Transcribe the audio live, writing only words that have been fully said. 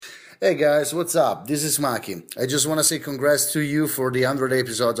Hey guys, what's up? This is Maki. I just want to say congrats to you for the 100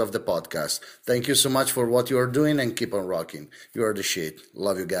 episodes of the podcast. Thank you so much for what you are doing and keep on rocking. You are the shit.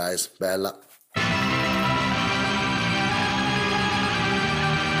 Love you guys. Bella.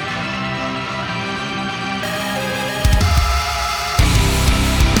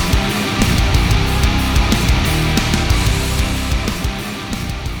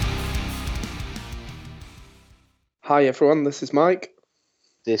 Hi everyone, this is Mike.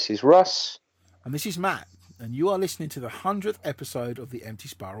 This is Russ. And this is Matt, and you are listening to the 100th episode of the Empty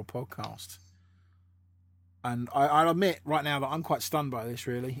Spiral podcast. And I'll admit right now that I'm quite stunned by this,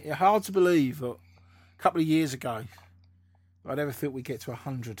 really. It's hard to believe that a couple of years ago, I'd ever thought we'd get to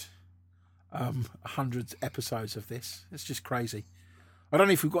 100 episodes of this. It's just crazy. I don't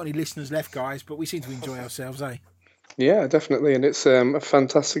know if we've got any listeners left, guys, but we seem to enjoy ourselves, eh? Yeah, definitely, and it's a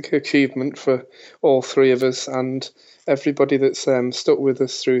fantastic achievement for all three of us and everybody that's stuck with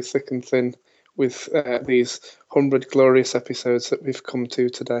us through thick and thin with these 100 glorious episodes that we've come to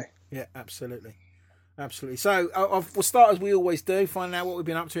today. Yeah, absolutely. Absolutely. So we'll start as we always do, finding out what we've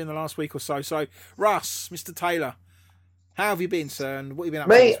been up to in the last week or so. So, Russ, Mr. Taylor, how have you been, sir, and what have you been up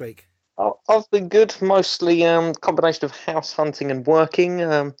to this week? I've been good, mostly combination of house hunting and working.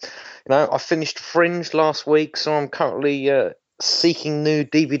 I finished Fringe last week, so I'm currently seeking new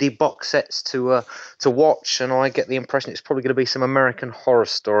DVD box sets to watch, and I get the impression it's probably going to be some American Horror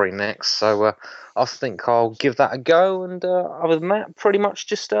Story next. So I think I'll give that a go. And other than that, pretty much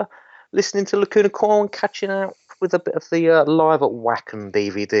just listening to Lacuna Coil and catching out with a bit of the Live at Wacken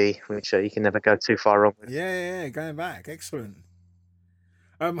DVD, which you can never go too far wrong with. Yeah, going back. Excellent.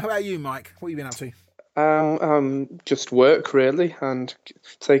 How about you, Mike? What have you been up to? Just work, really, and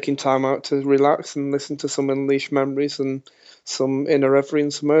taking time out to relax and listen to some Unleashed Memories and some Inner Reverie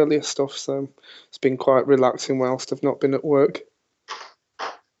and some earlier stuff. So it's been quite relaxing whilst I've not been at work.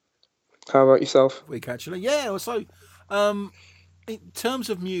 How about yourself? Week, actually. Yeah, so in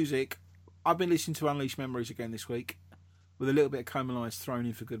terms of music, I've been listening to Unleashed Memories again this week with a little bit of Coma Lies thrown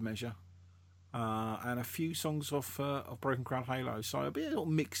in for good measure. And a few songs off Broken Crown Halo, so I'll be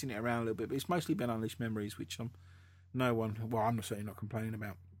mixing it around a little bit, but it's mostly been Unleashed Memories, which I'm certainly not complaining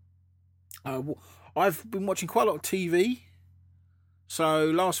about. I've been watching quite a lot of TV. So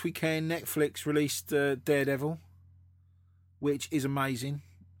last weekend Netflix released Daredevil, which is amazing.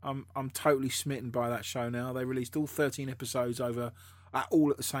 I'm totally smitten by that show now. They released all 13 episodes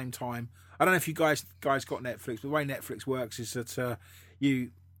all at the same time. I don't know if you guys got Netflix, but the way Netflix works is that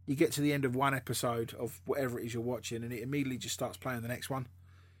you get to the end of one episode of whatever it is you're watching and it immediately just starts playing the next one.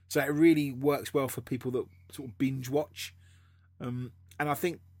 So it really works well for people that sort of binge watch. And I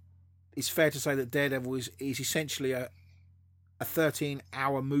think it's fair to say that Daredevil is essentially a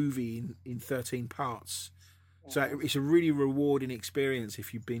 13-hour movie in 13 parts. So it's a really rewarding experience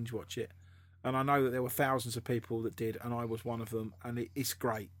if you binge watch it. And I know that there were thousands of people that did, and I was one of them. And it's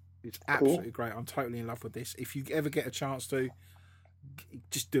great. It's absolutely great. I'm totally in love with this. If you ever get a chance to,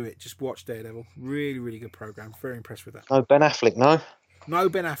 just do it. Just watch Daredevil. Really, really good program. Very impressed with that. No Ben Affleck, no. No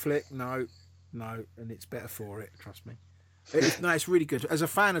Ben Affleck, no, and it's better for it. Trust me. It's really good. As a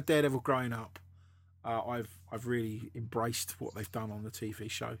fan of Daredevil growing up, I've really embraced what they've done on the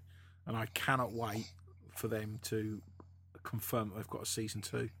TV show, and I cannot wait for them to confirm that they've got a season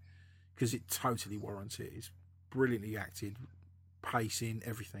 2 because it totally warrants it. It's brilliantly acted, pacing,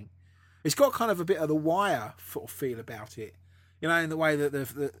 everything. It's got kind of a bit of The Wire sort of feel about it. You know, in the way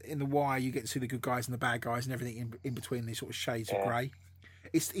that in The Wire you get to see the good guys and the bad guys and everything in between these sort of shades of grey.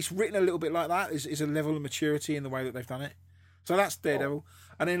 It's written a little bit like that. There's a level of maturity in the way that they've done it. So that's Daredevil.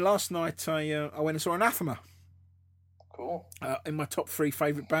 And then last night I went and saw Anathema. Cool. In my top 3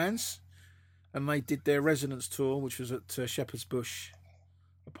 favourite bands. And they did their Resonance tour, which was at Shepherd's Bush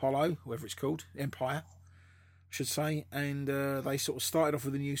Apollo, whatever it's called, Empire, I should say. And they sort of started off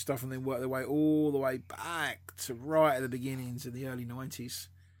with the new stuff and then worked their way all the way back to right at the beginnings in the early 90s.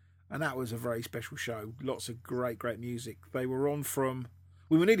 And that was a very special show. Lots of great music. They were on from...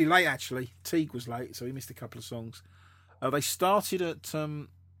 We were nearly late, actually. Teague was late, so we missed a couple of songs. They started at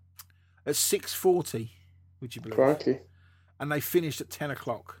 6:40, would you believe? Crikey. And they finished at 10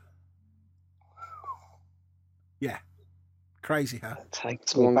 o'clock. Yeah. Crazy, huh? That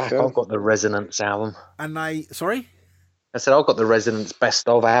takes me back. I've got the Resonance album. And they... Sorry? I said I've got the Resonance Best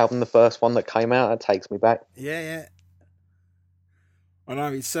Of album, the first one that came out. That takes me back. Yeah. I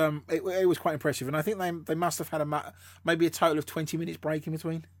know, it's it was quite impressive. And I think they must have had maybe a total of 20 minutes break in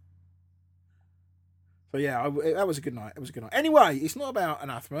between. So yeah, that was a good night. It was a good night. Anyway, it's not about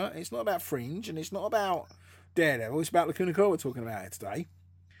Anathema, it's not about Fringe, and it's not about Daredevil. It's about Lacuna Coil we're talking about it today.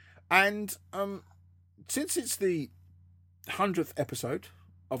 And since it's the 100th episode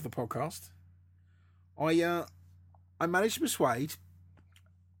of the podcast, I managed to persuade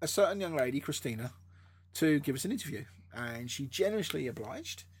a certain young lady, Christina, to give us an interview, and she generously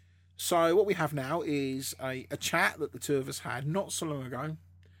obliged. So what we have now is a chat that the two of us had not so long ago,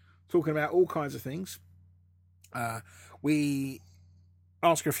 talking about all kinds of things. We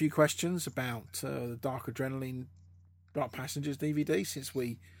ask her a few questions about the Dark Adrenaline, Dark Passengers DVD, since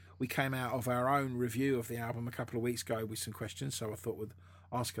we came out of our own review of the album a couple of weeks ago with some questions, so I thought we'd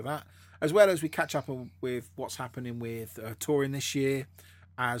ask her that. As well as we catch up with what's happening with touring this year,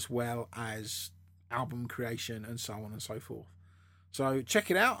 as well as album creation and so on and so forth. So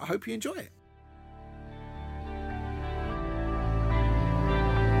check it out. I hope you enjoy it.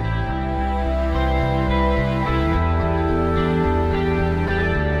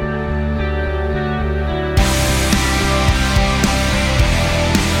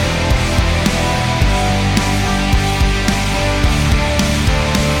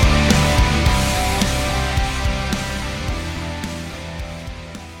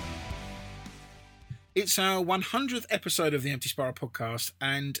 It's our 100th episode of the Empty Spiral podcast,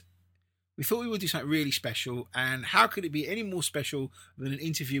 and we thought we would do something really special. And how could it be any more special than an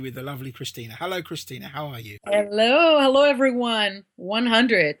interview with the lovely Christina? Hello, Christina. How are you? Hello, everyone.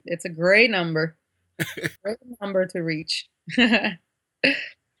 100. It's a great number. Great number to reach. So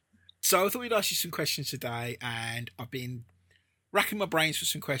I thought we'd ask you some questions today, and I've been racking my brains for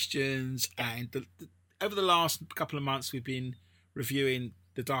some questions. And over the last couple of months, we've been reviewing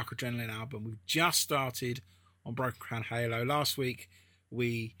the Dark Adrenaline album. We've just started on Broken Crown Halo. Last week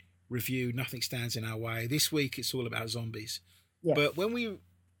we reviewed Nothing Stands in Our Way. This week it's all about zombies. Yeah. But when we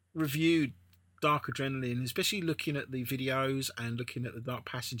reviewed Dark Adrenaline, especially looking at the videos and looking at the Dark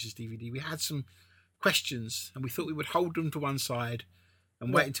Passengers DVD, we had some questions, and we thought we would hold them to one side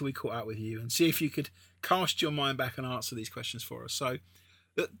and wait until we caught up with you and see if you could cast your mind back and answer these questions for us. So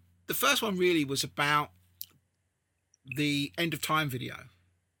the first one really was about the End of Time video.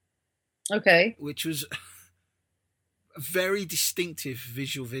 Okay. Which was a very distinctive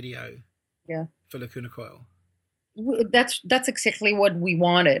visual video. Yeah. For Lacuna Coil. That's exactly what we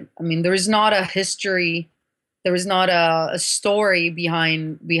wanted. I mean, there is not a history, there is not a story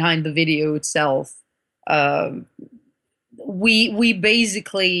behind the video itself. We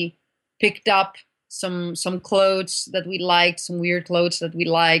basically picked up some clothes that we liked, some weird clothes that we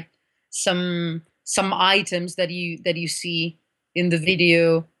liked, some items that you see in the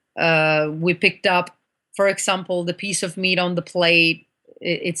video. We picked up, for example, the piece of meat on the plate.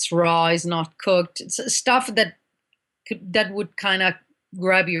 It's raw, it's not cooked. It's stuff that would kind of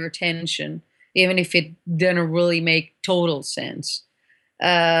grab your attention, even if it didn't really make total sense.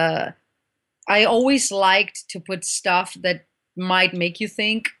 I always liked to put stuff that might make you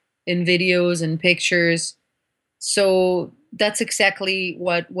think in videos and pictures. So that's exactly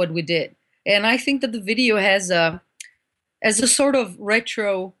what we did. And I think that the video has a sort of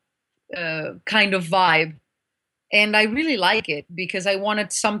retro kind of vibe. And I really like it because I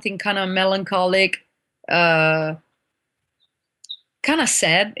wanted something kind of melancholic, kind of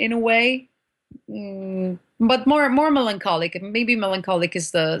sad in a way, but more melancholic. Maybe melancholic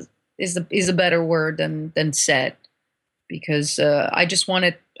is a better word than sad, because I just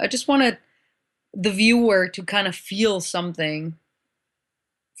wanted the viewer to kind of feel something,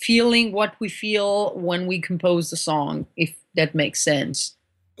 feeling what we feel when we compose the song, if that makes sense.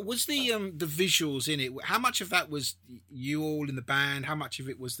 Was the visuals in it, how much of that was you all in the band? How much of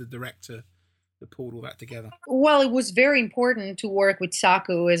it was the director that pulled all that together? Well, it was very important to work with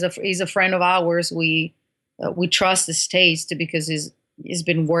Saku. He's a friend of ours. We trust his taste because he's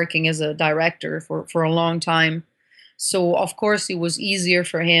been working as a director for a long time. So of course it was easier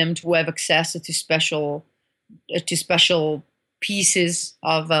for him to have access to special pieces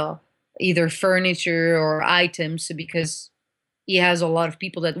of either furniture or items, because he has a lot of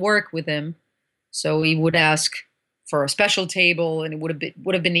people that work with him. So he would ask for a special table, and it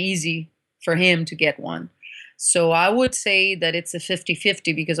would have been easy for him to get one. So I would say that it's a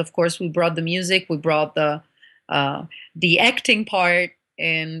 50-50, because of course we brought the music, we brought the acting part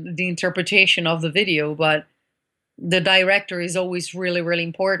and the interpretation of the video, but the director is always really, really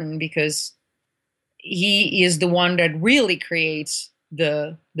important, because he is the one that really creates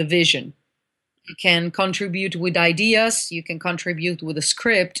the vision. You can contribute with ideas, you can contribute with a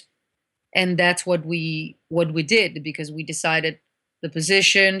script, and that's what we did, because we decided the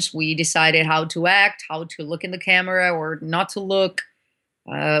positions, we decided how to act, how to look in the camera or not to look.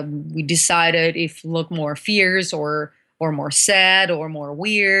 We decided if look more fierce or more sad or more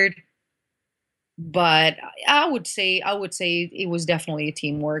weird. But I would say it was definitely a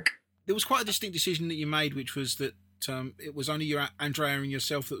teamwork. There was quite a distinct decision that you made, which was that it was only your Andrea and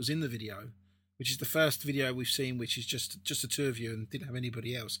yourself that was in the video, which is the first video we've seen, which is just the two of you and didn't have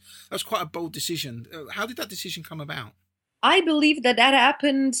anybody else. That was quite a bold decision. How did that decision come about? I believe that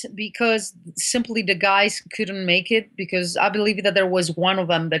happened because simply the guys couldn't make it, because I believe that there was one of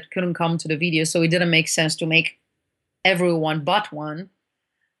them that couldn't come to the video, so it didn't make sense to make everyone but one.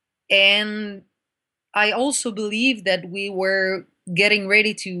 And I also believe that we were getting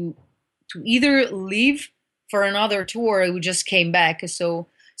ready to either leave for another tour, or we just came back. So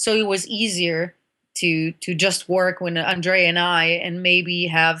it was easier to just work with Andrea and I, and maybe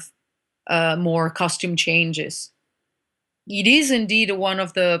have more costume changes. It is indeed one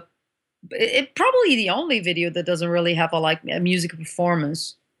of probably the only video that doesn't really have a music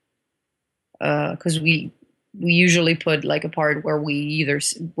performance, because we usually put like a part where we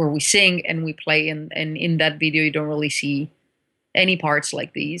sing and we play, and in that video you don't really see any parts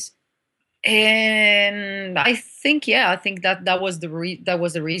like these. And I think that was the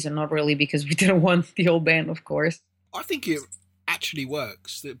reason, not really because we didn't want the whole band, of course. I think it actually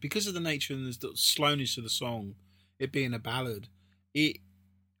works, that because of the nature and the slowness of the song, it being a ballad, I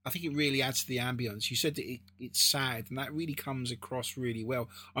think it really adds to the ambience. You said that it's sad, and that really comes across really well.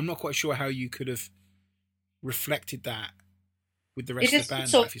 I'm not quite sure how you could have reflected that with the rest of the band.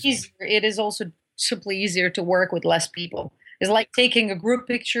 It is also simply easier to work with less people. It's like taking a group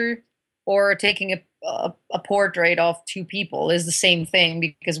picture or taking a portrait of two people is the same thing,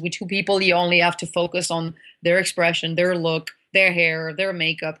 because with two people you only have to focus on their expression, their look, their hair, their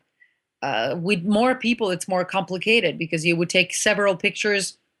makeup. With more people, it's more complicated, because you would take several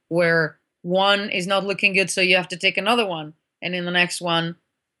pictures where one is not looking good, so you have to take another one. And in the next one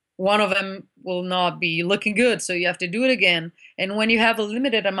of them will not be looking good, so you have to do it again. And when you have a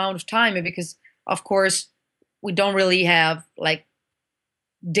limited amount of time, because, of course, we don't really have, like,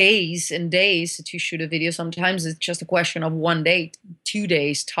 days and days to shoot a video. Sometimes it's just a question of 1 day, 2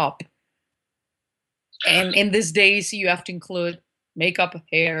 days top. And in these days, you have to include makeup,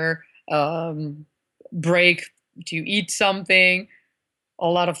 hair, break to eat something, a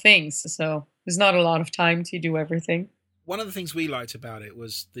lot of things. So there's not a lot of time to do everything. One of the things we liked about it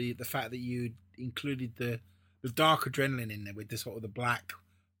was the fact that you included the dark adrenaline in there, with this sort of the black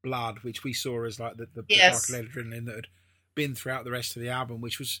blood, which we saw as like the Yes. dark adrenaline that had been throughout the rest of the album,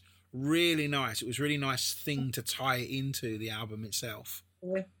 which was really nice. It was a really nice thing to tie into the album itself.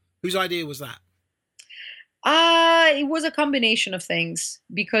 Yeah. Whose idea was that? It was a combination of things,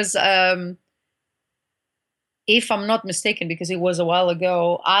 because if I'm not mistaken, because it was a while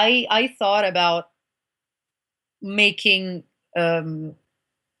ago, I thought about making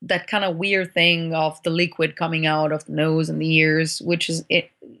that kind of weird thing of the liquid coming out of the nose and the ears, which is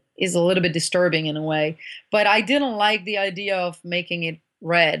a little bit disturbing in a way. But I didn't like the idea of making it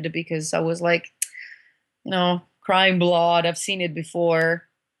red, because I was like, crying blood, I've seen it before.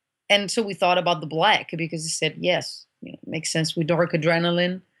 And so we thought about the black, because it said, yes, it makes sense with dark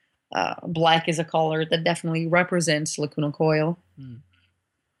adrenaline. Black is a color that definitely represents Lacuna Coil.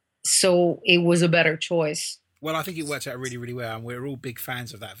 So it was a better choice. Well, I think it worked out really, really well, and we're all big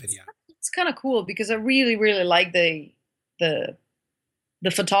fans of that video. It's kind of cool, because I really, really like the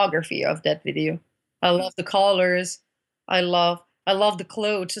photography of that video. I love the colors. I love the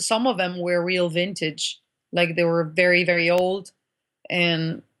clothes. Some of them were real vintage, like they were very, very old.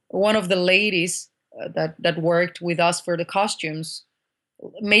 And one of the ladies that worked with us for the costumes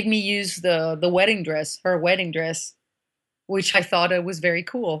made me use the wedding dress, her wedding dress, which I thought it was very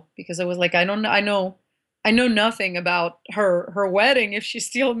cool, because I was like, I know nothing about her wedding, if she's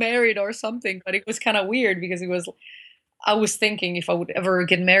still married or something. But it was kind of weird, because I was thinking, if I would ever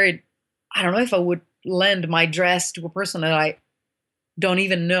get married, I don't know if I would lend my dress to a person that I don't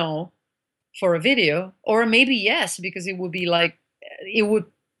even know for a video, or maybe yes, because it would be like, it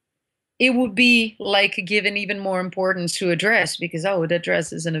would be like giving even more importance to a dress, because, that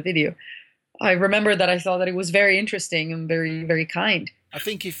dress is in a video. I remember that I thought that it was very interesting and very, very kind. I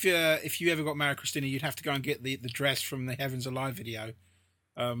think if you ever got married, Christina, you'd have to go and get the dress from the Heavens Alive video.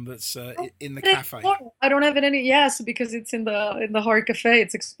 That's in the cafe. I don't have it because it's in the Horror Cafe.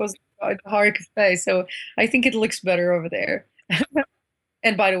 It's exposed in the Horror Cafe, so I think it looks better over there.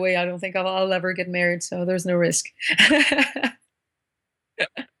 And by the way, I don't think I'll ever get married, so there's no risk.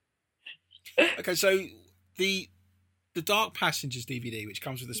 Okay, so the Dark Passengers DVD, which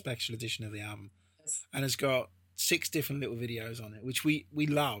comes with a special edition of the album, and has got 6 different little videos on it, which we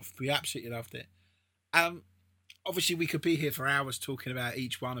loved. We absolutely loved it. Obviously, we could be here for hours talking about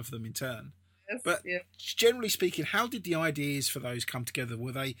each one of them in turn. Yes, but generally speaking, how did the ideas for those come together?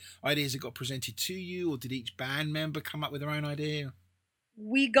 Were they ideas that got presented to you, or did each band member come up with their own idea?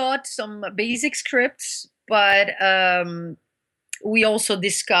 We got some basic scripts, but we also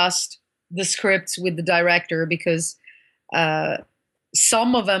discussed the scripts with the director because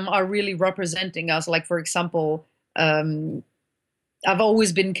some of them are really representing us. Like, for example, I've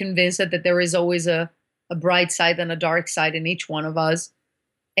always been convinced that there is always a bright side and a dark side in each one of us.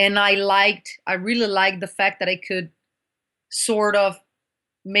 And I really liked the fact that I could sort of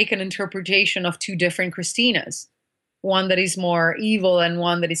make an interpretation of two different Christinas. One that is more evil and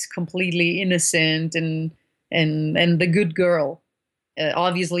one that is completely innocent and the good girl.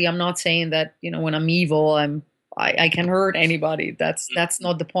 Obviously, I'm not saying that, when I'm evil, I can hurt anybody. That's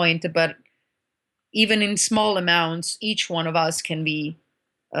not the point. But even in small amounts, each one of us can be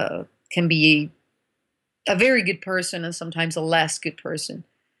a very good person and sometimes a less good person.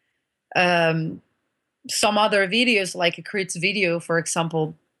 Some other videos, like a Crit's video, for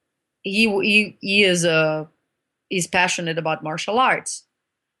example, he is passionate about martial arts,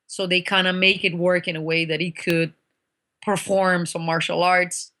 so they kind of make it work in a way that he could perform some martial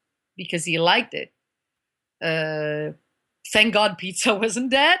arts because he liked it. Thank God Pizza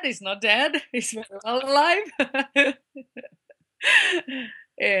wasn't dead. He's not dead. He's well alive.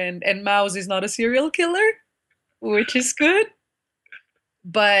 and Mouse is not a serial killer, which is good.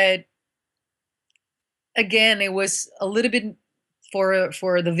 But again, it was a little bit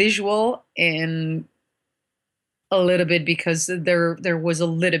for the visual and a little bit because there was a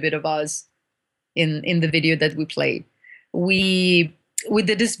little bit of us in the video that we played. We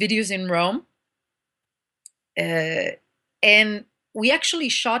did these videos in Rome, and we actually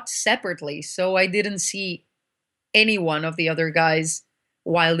shot separately, so I didn't see any one of the other guys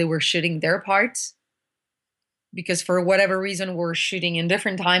while they were shooting their parts, because for whatever reason we're shooting in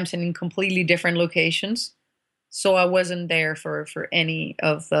different times and in completely different locations. So I wasn't there for any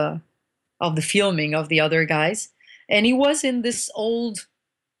of the filming of the other guys. And he was in this old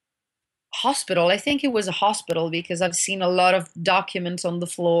hospital. I think it was a hospital because I've seen a lot of documents on the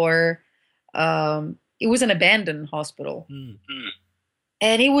floor. It was an abandoned hospital. Mm-hmm.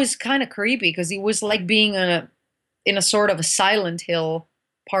 And it was kind of creepy because it was like being in a sort of a Silent Hill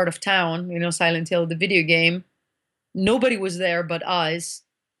part of town, Silent Hill, the video game. Nobody was there but us.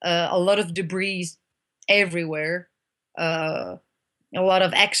 A lot of debris everywhere. A lot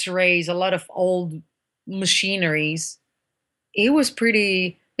of x-rays, a lot of old machineries. It was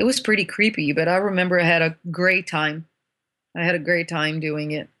pretty creepy, but I remember I had a great time. I had a great time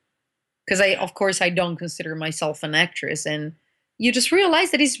doing it. Because I don't consider myself an actress, and you just realize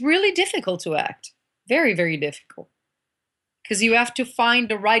that it's really difficult to act. Very, very difficult. Because you have to find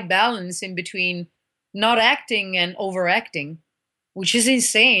the right balance in between not acting and overacting, which is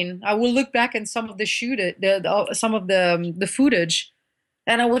insane. I will look back at some of the footage,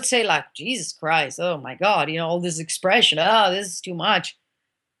 and I would say, like, Jesus Christ, oh my God, all this expression, this is too much.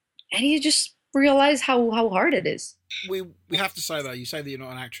 And you just realize how hard it is. We have to say, though, you say that you're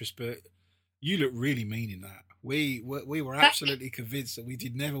not an actress, but you look really mean in that. We were absolutely convinced that we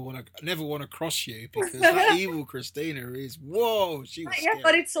did never want to cross you, because that evil Christina is, whoa, she was scary.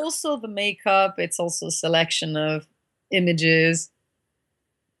 But it's also the makeup. It's also a selection of images.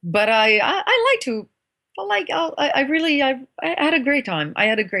 But I had a great time. I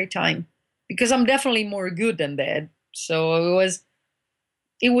had a great time because I'm definitely more good than bad. So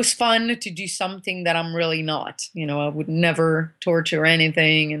it was fun to do something that I'm really not. I would never torture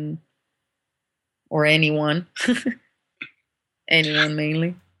anything or anyone. Anyone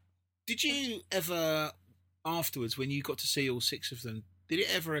mainly. Did you ever, afterwards, when you got to see all 6 of them, did it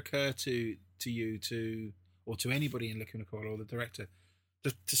ever occur to you or to anybody in Liquor Nicole or the director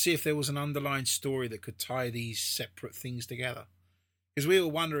to see if there was an underlying story that could tie these separate things together? Because we were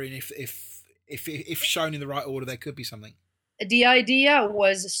wondering if shown in the right order, there could be something. The idea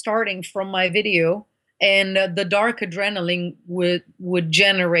was starting from my video, and the dark adrenaline would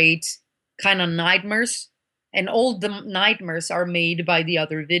generate kind of nightmares, and all the nightmares are made by the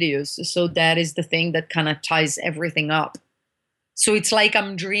other videos. So that is the thing that kind of ties everything up. So it's like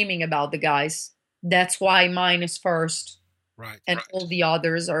I'm dreaming about the guys. That's why mine is first. Right. And all the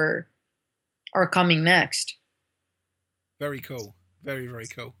others are coming next. Very cool. Very, very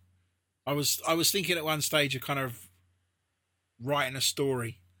cool. I was thinking at one stage of kind of writing a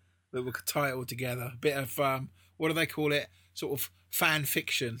story that would tie it all together. A bit of what do they call it? Sort of fan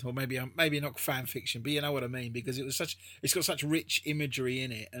fiction, or maybe not fan fiction, but you know what I mean, because it's got such rich imagery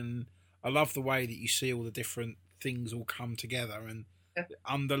in it, and I love the way that you see all the different things all come together, and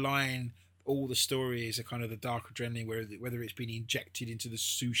underlying all the stories are kind of the dark adrenaline, whether it's been injected into the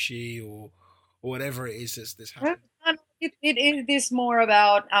sushi or whatever it is that's happening. It is more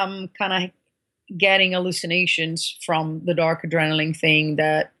about kind of getting hallucinations from the dark adrenaline thing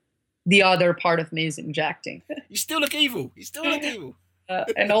that the other part of me is injecting. You still look evil. You still look evil.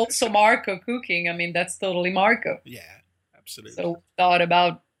 And also Marco cooking. I mean, that's totally Marco. Yeah, absolutely. So thought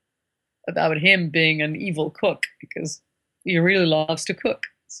about him being an evil cook because he really loves to cook.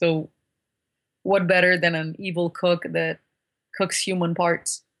 So what better than an evil cook that cooks human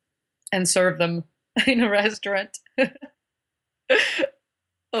parts and serve them in a restaurant?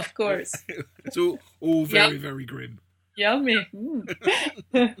 Of course. It's all very, very grim. Yummy.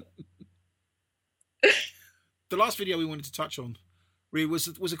 The last video we wanted to touch on really was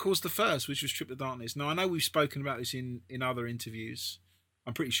of course the first, which was Trip to Darkness. Now I know we've spoken about this in other interviews.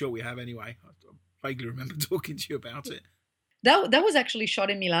 I'm pretty sure we have anyway. I vaguely remember talking to you about it. That was actually shot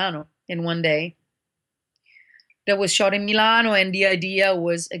in Milano in one day. That was shot in Milano, and the idea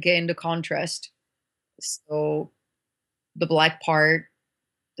was again the contrast. So the black part,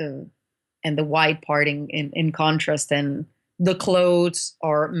 and the white part in contrast, and the clothes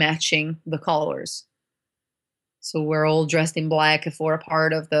are matching the colors. So we're all dressed in black for a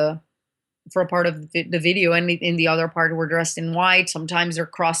part of the video, and in the other part we're dressed in white. Sometimes they're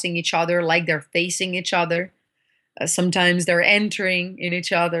crossing each other, like they're facing each other. Sometimes they're entering in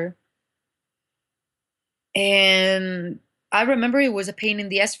each other. And I remember it was a pain in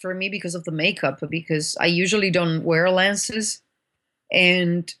the ass for me because of the makeup, because I usually don't wear lenses,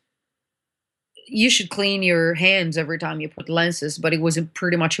 and you should clean your hands every time you put lenses, but it was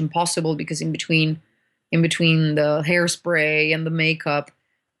pretty much impossible because in between the hairspray and the makeup,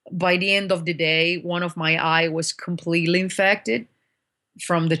 by the end of the day, one of my eye was completely infected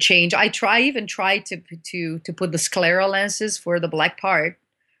from the change. I even tried to put the sclera lenses for the black part,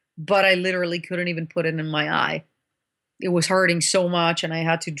 but I literally couldn't even put it in my eye. It was hurting so much, and I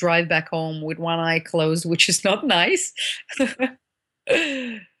had to drive back home with one eye closed, which is not nice.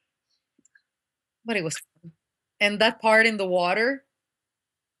 But it was fun. And that part in the water,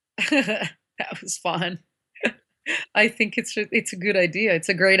 that was fun. I think it's a good idea. It's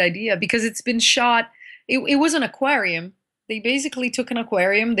a great idea because it's been shot. It was an aquarium. They basically took an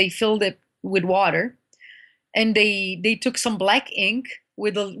aquarium, they filled it with water, and they took some black ink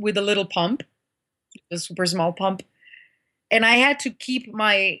with a little pump, a super small pump, and I had to keep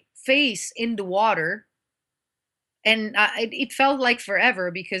my face in the water, and it felt like forever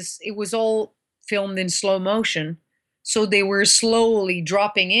because it was all filmed in slow motion. So they were slowly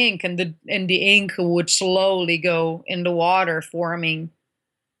dropping ink, and the ink would slowly go in the water, forming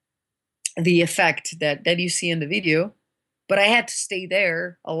the effect that you see in the video. But I had to stay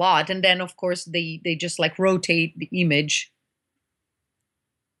there a lot, and then of course they just like rotate the image.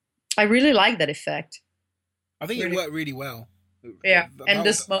 I really like that effect. I think it worked really well. Yeah, and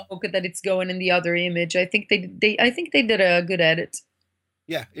the smoke that it's going in the other image. I think they did a good edit.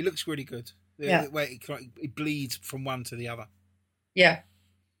 Yeah, it looks really good. Yeah. Where it bleeds from one to the other. Yeah.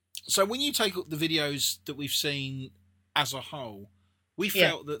 So when you take up the videos that we've seen as a whole, we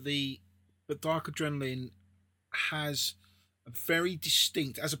felt that the Dark Adrenaline has a very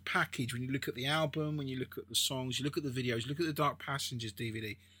distinct, as a package, when you look at the album, when you look at the songs, you look at the videos, look at the Dark Passengers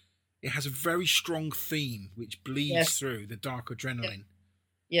DVD, it has a very strong theme which bleeds through the Dark Adrenaline.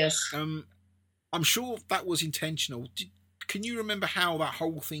 Yes. I'm sure that was intentional. Can you remember how that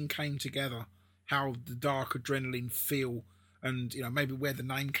whole thing came together? How the Dark Adrenaline feel, and maybe where the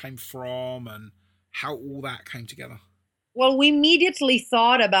name came from, and how all that came together? Well, we immediately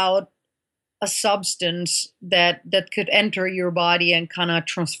thought about a substance that could enter your body and kind of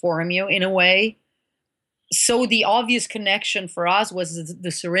transform you in a way. So the obvious connection for us was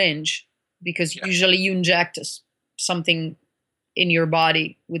the syringe, because usually you inject something in your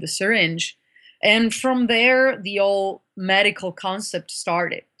body with a syringe. And from there, the whole medical concept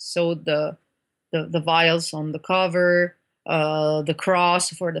started. So the vials on the cover, the cross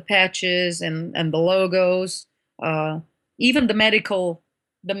for the patches and the logos, even the medical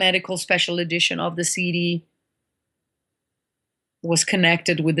special edition of the CD was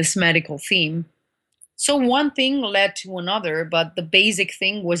connected with this medical theme. So one thing led to another, but the basic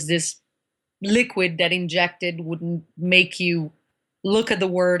thing was this liquid that injected would make you look at the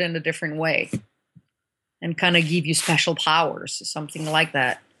word in a different way and kind of give you special powers, something like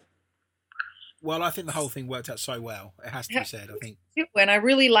that. Well, I think the whole thing worked out so well. It has to be said, I think. And I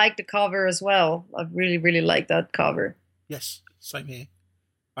really liked the cover as well. I really, really liked that cover. Yes, same here.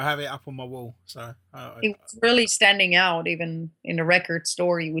 I have it up on my wall. So it was really standing out. Even in a record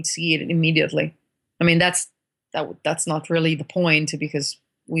store, you would see it immediately. I mean, that's not really the point, because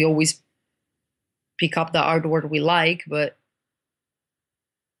we always pick up the artwork we like, but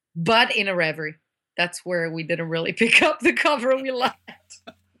in a Reverie, that's where we didn't really pick up the cover we liked.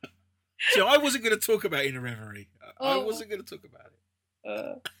 So I wasn't going to talk about In a Reverie. I wasn't going to talk about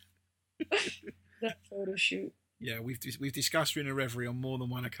it. That photo shoot. Yeah, we've discussed Rina Reverie on more than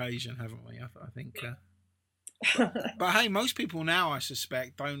one occasion, haven't we? I think. But hey, most people now, I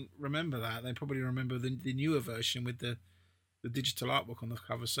suspect, don't remember that. They probably remember the newer version with the digital artwork on the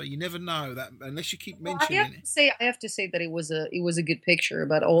cover. So you never know that unless you keep mentioning it. I have to say that it was a good picture,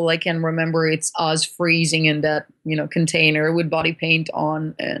 but all I can remember it's us freezing in that container with body paint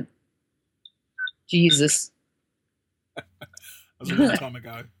on, and Jesus. That was a long time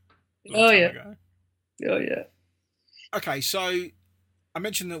ago. Oh yeah. Okay, so I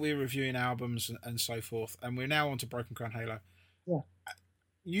mentioned that we were reviewing albums and so forth, and we're now on to Broken Crown Halo. Yeah.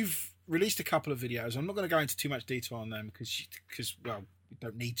 You've released a couple of videos. I'm not going to go into too much detail on them because well, you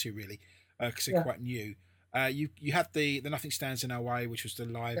don't need to really, because they're quite new. You had the Nothing Stands in Our Way, which was the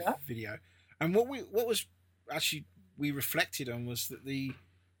live video, and what was actually we reflected on was that the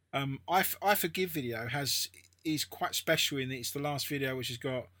I Forgive video is quite special in that it's the last video which has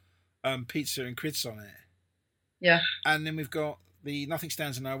got Pizza and Crits on it. Yeah. And then we've got the Nothing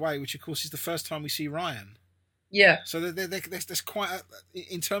Stands in Our Way, which of course is the first time we see Ryan. Yeah. So there's quite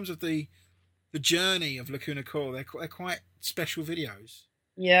in terms of the journey of Lacuna Coil, they're quite special videos.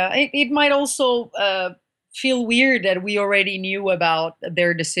 Yeah, it might also feel weird that we already knew about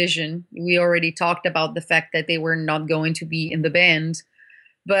their decision. We already talked about the fact that they were not going to be in the band.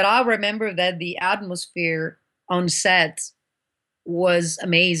 But I remember that the atmosphere on set was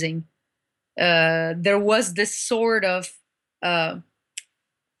amazing. There was this sort of, I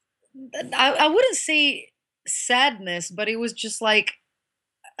wouldn't say sadness, but it was just like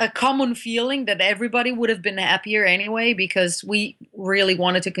a common feeling that everybody would have been happier anyway, because we really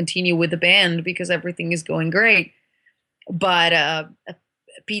wanted to continue with the band because everything is going great. But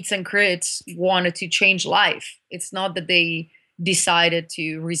Pizza and Crits wanted to change life. It's not that they decided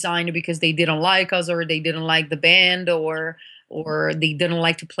to resign because they didn't like us or they didn't like the band or they didn't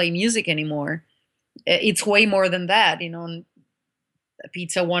like to play music anymore. It's way more than that,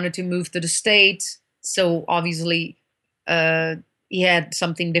 Pizza wanted to move to the States, so obviously he had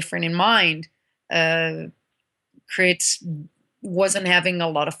something different in mind. Crits wasn't having a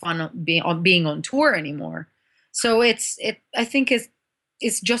lot of fun being on tour anymore. So I think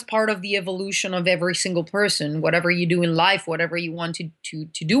it's just part of the evolution of every single person, whatever you do in life, whatever you want to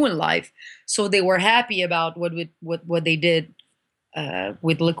do in life. So they were happy about what they did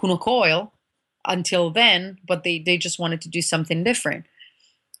with Lacuna Coil until then, but they just wanted to do something different.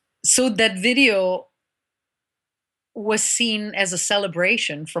 So that video was seen as a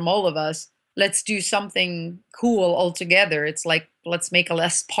celebration from all of us. Let's do something cool all together. It's like, let's make a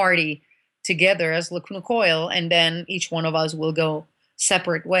last party together as Lacuna Coil, and then each one of us will go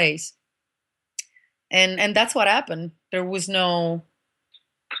separate ways. And that's what happened. There was no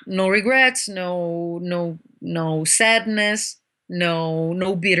regrets, no sadness,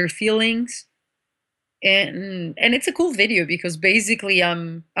 no bitter feelings. And it's a cool video because basically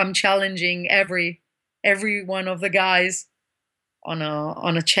I'm challenging every one of the guys on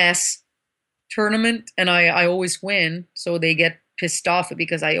a chess tournament, and I always win, so they get pissed off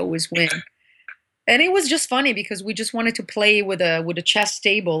because I always win. And it was just funny because we just wanted to play with a chess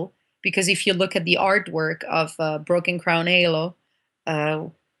table, because if you look at the artwork of Broken Crown Halo,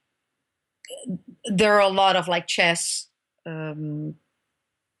 there are a lot of like chess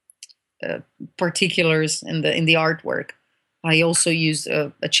particulars in the artwork. I also used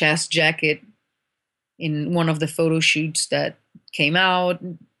a chess jacket in one of the photo shoots that came out.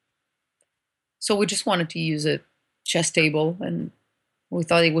 So we just wanted to use a chess table, and we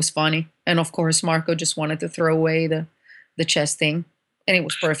thought it was funny. And of course, Marco just wanted to throw away the chess thing, and it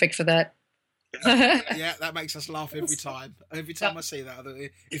was perfect for that. Yeah, that makes us laugh every time. Every time I see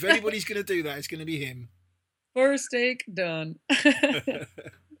that. If anybody's going to do that, it's going to be him. First take, done.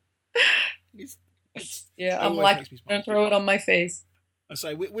 Yeah, I'm like, going to throw it on my face. I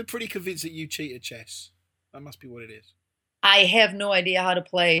say, we're pretty convinced that you cheat at chess. That must be what it is. I have no idea how to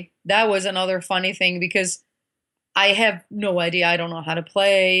play. That was another funny thing, because I have no idea. I don't know how to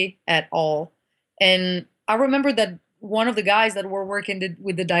play at all. And I remember that one of the guys that were working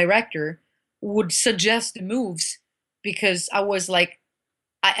with the director would suggest the moves, because I was like,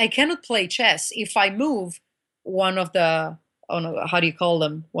 I cannot play chess. If I move one of the, how do you call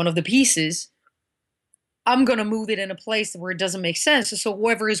them? One of the pieces, I'm going to move it in a place where it doesn't make sense. So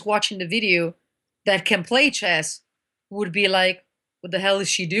whoever is watching the video that can play chess would be like, what the hell is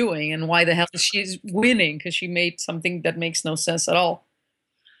she doing? And why the hell is she winning? Because she made something that makes no sense at all.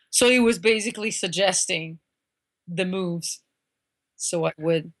 So he was basically suggesting the moves.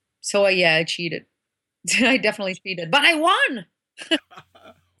 I cheated. I definitely cheated. But I won!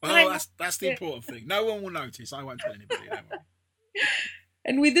 Well, that's the important thing. No one will notice. I won't tell anybody. Don't worry.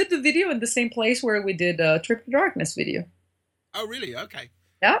 And we did the video in the same place where we did Trip to Darkness video. Oh, really? Okay.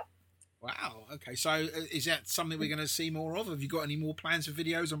 Yeah. Wow. Okay. So is that something we're going to see more of? Have you got any more plans for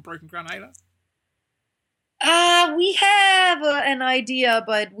videos on Broken Crown Halo? We have an idea,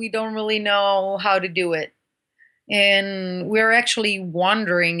 but we don't really know how to do it. And we're actually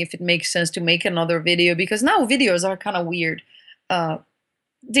wondering if it makes sense to make another video, because now videos are kind of weird.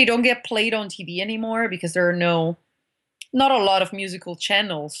 They don't get played on TV anymore because there are not a lot of musical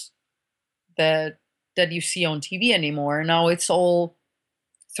channels that you see on TV anymore. Now it's all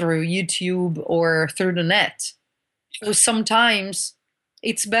through YouTube or through the net. So sometimes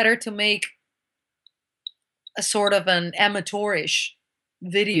it's better to make a sort of an amateurish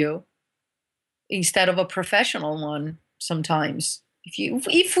video instead of a professional one. Sometimes,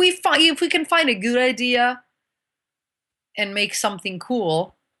 if we can find a good idea and make something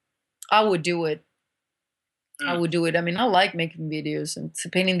cool, I would do it. I would do it. I mean, I like making videos, and it's a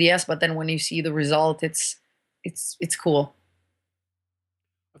pain in the ass, but then when you see the result, it's cool.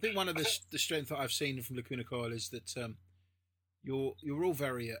 I think one of the strengths that I've seen from Lacuna Coil is that you're all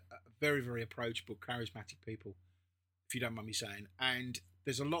very very approachable, charismatic people, if you don't mind me saying, and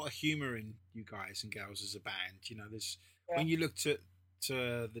there's a lot of humour in you guys and girls as a band. You know, there's when you looked at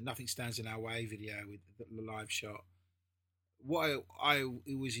the Nothing Stands in Our Way video with the live shot. What I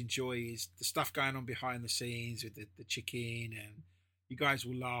always enjoy is the stuff going on behind the scenes with the chicken, and you guys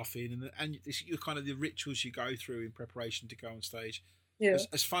were laughing, and it's kind of the rituals you go through in preparation to go on stage. Yeah.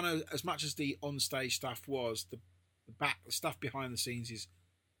 As fun as much as the on stage stuff was, the stuff behind the scenes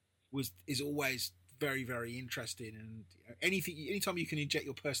is always very very interesting, and anytime you can inject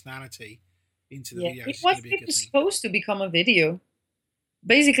your personality into the video, it was supposed to become a video.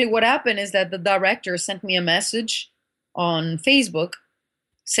 Basically, what happened is that the director sent me a message on Facebook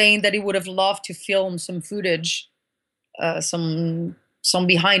saying that he would have loved to film some footage, some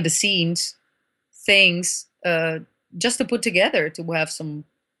behind the scenes things, just to put together, to have some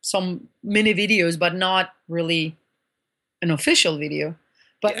mini videos, but not really an official video.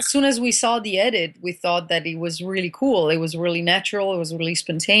 But as soon as we saw the edit, we thought that it was really cool. It was really natural. It was really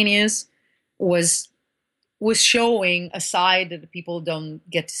spontaneous. Was showing a side that people don't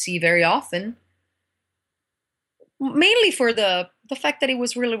get to see very often. Mainly for the fact that it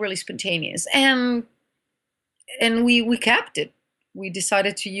was really, really spontaneous, and we kept it. We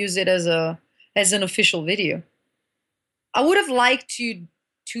decided to use it as an official video. I would have liked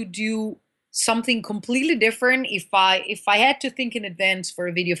to do something completely different. If I had to think in advance for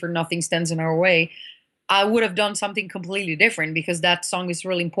a video for Nothing Stands in Our Way, I would have done something completely different, because that song is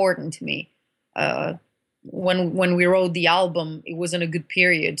really important to me. When we wrote the album, it wasn't a good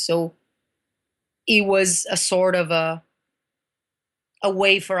period, so it was a sort of a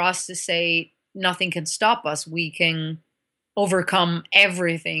way for us to say nothing can stop us. We can overcome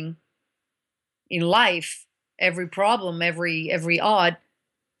everything in life, every problem, every odd.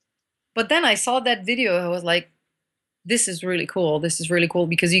 But then I saw that video. I was like, this is really cool. This is really cool,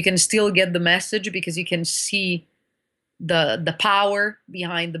 because you can still get the message, because you can see the power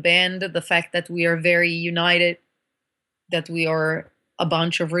behind the band, the fact that we are very united, that we are a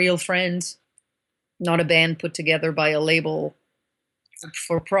bunch of real friends, not a band put together by a label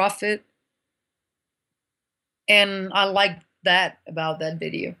for profit. And I like that about that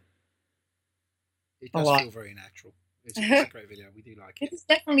video. It does feel very natural. It's a great video. We do like it. It's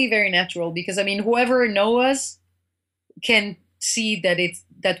definitely very natural, because I mean, whoever knows us can see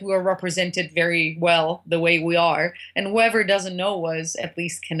that we are represented very well the way we are, and whoever doesn't know us at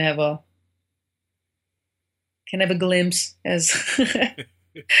least can have a glimpse as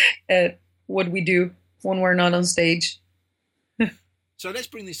at what we do when we're not on stage. So let's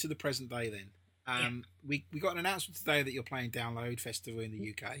bring this to the present day then. We got an announcement today that you're playing Download Festival in the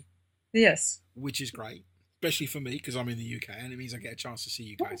UK. Yes. Which is great, especially for me, because I'm in the UK, and it means I get a chance to see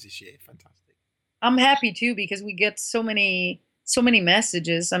you guys this year. Fantastic. I'm happy too, because we get so many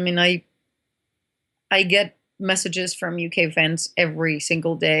messages. I mean, I get messages from UK fans every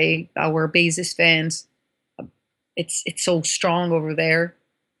single day. Our bassist fans, it's so strong over there,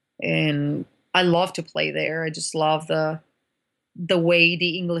 and I love to play there. I just love the way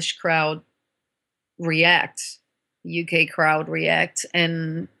the English crowd reacts, UK crowd reacts,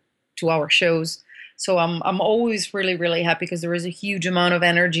 and to our shows. So I'm always really, really happy, because there is a huge amount of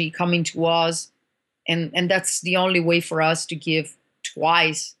energy coming to us, and that's the only way for us to give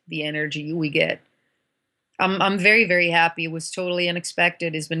twice the energy we get. I'm very, very happy. It was totally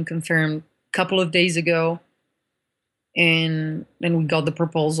unexpected. It's been confirmed a couple of days ago, and we got the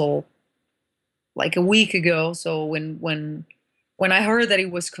proposal like a week ago. So when I heard that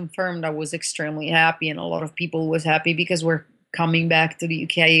it was confirmed, I was extremely happy, and a lot of people was happy, because we're coming back to the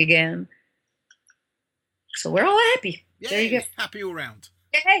UK again. So we're all happy. Yay, there you go. Happy all round.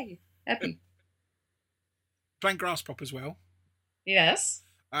 Yay! Happy. Playing Grasspop as well. Yes.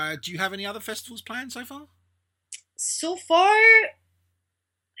 Do you have any other festivals planned so far? So far,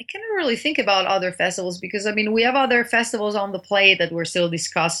 I cannot really think about other festivals because, I mean, we have other festivals on the plate that we're still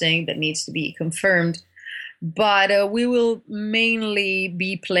discussing that needs to be confirmed. But we will mainly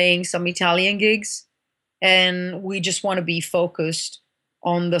be playing some Italian gigs, and we just want to be focused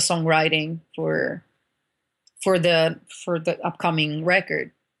on the songwriting for the upcoming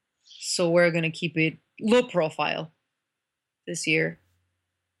record. So we're gonna keep it low profile this year.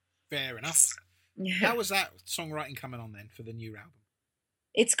 Fair enough. Yeah. How was that songwriting coming on then for the new album?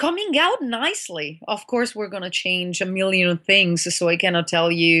 It's coming out nicely. Of course, we're gonna change a million things, so I cannot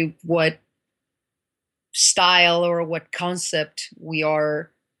tell you what style or what concept we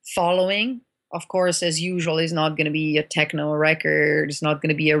are following. Of course, as usual, it's not going to be a techno record. It's not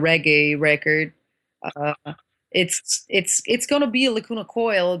going to be a reggae record. It's going to be a Lacuna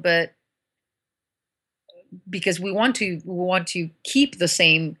Coil, but because we want to keep the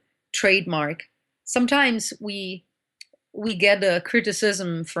same trademark. Sometimes we get a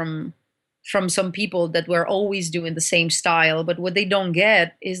criticism from some people that we're always doing the same style, but what they don't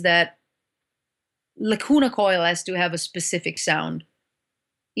get is that Lacuna Coil has to have a specific sound.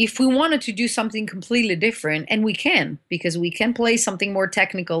 If we wanted to do something completely different, and we can, because we can play something more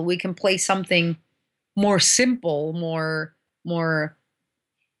technical, we can play something more simple, more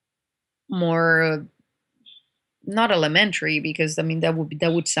not elementary, because I mean that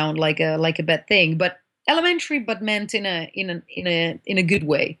would sound like a bad thing, but elementary, but meant in a good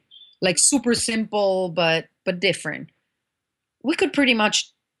way, like super simple but different. We could pretty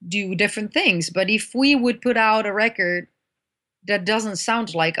much do different things, but if we would put out a record that doesn't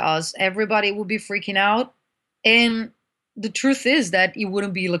sound like us, everybody would be freaking out, and the truth is that it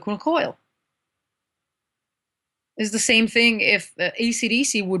wouldn't be Lacuna Coil. It's the same thing if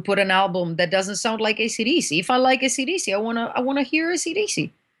AC/DC would put an album that doesn't sound like AC/DC. If I like AC/DC, I wanna hear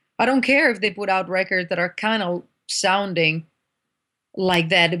AC/DC. I don't care if they put out records that are kind of sounding like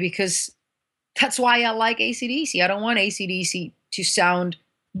that, because that's why I like AC/DC. I don't want AC/DC to sound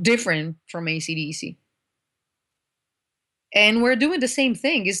different from AC/DC. And we're doing the same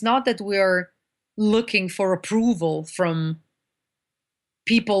thing. It's not that we're looking for approval from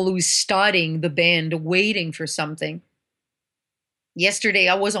people who's studying the band, waiting for something. Yesterday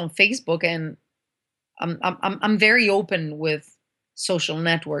I was on Facebook, and I'm very open with social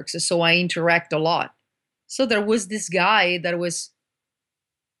networks, so I interact a lot. So there was this guy that was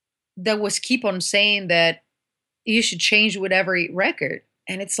keep on saying that you should change with every record.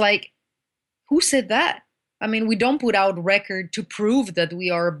 And it's like, who said that? I mean, we don't put out record to prove that we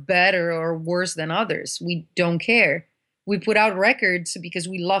are better or worse than others. We don't care. We put out records because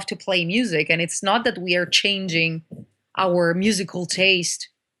we love to play music, and it's not that we are changing our musical taste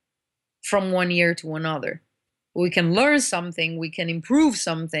from one year to another. We can learn something, we can improve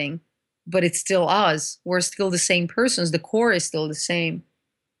something, but it's still us. We're still the same persons. The core is still the same.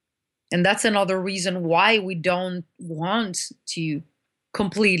 And that's another reason why we don't want to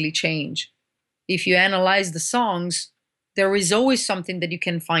completely change. If you analyze the songs, there is always something that you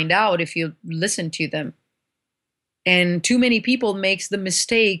can find out if you listen to them. And too many people makes the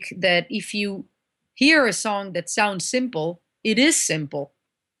mistake that if you hear a song that sounds simple, it is simple.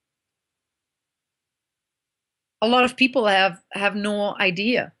 A lot of people have no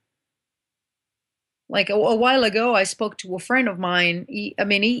idea. Like a while ago, I spoke to a friend of mine. He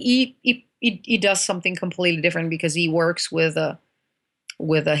does something completely different because he works with a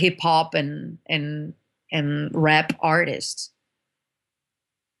hip hop and rap artists.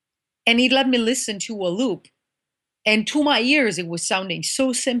 And he let me listen to a loop, and to my ears, it was sounding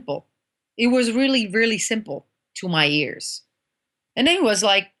so simple. It was really, really simple to my ears. And then it was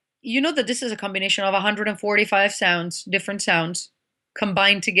like, you know that this is a combination of 145 sounds, different sounds,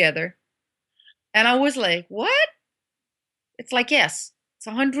 combined together. And I was like, what? It's like, yes, it's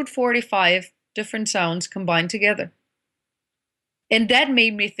 145 different sounds combined together. And that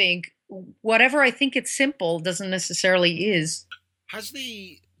made me think, whatever I think it's simple doesn't necessarily is. Has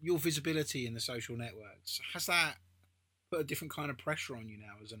your visibility in the social networks, has that put a different kind of pressure on you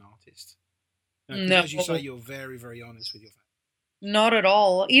now as an artist? No. As you say, you're very, very honest with your fans. Not at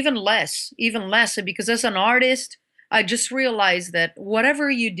all. Even less. Because as an artist, I just realized that whatever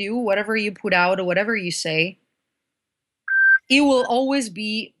you do, whatever you put out, or whatever you say, it will always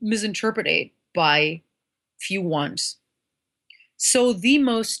be misinterpreted by few ones. So the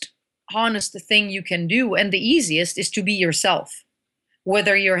most honest thing you can do, and the easiest, is to be yourself.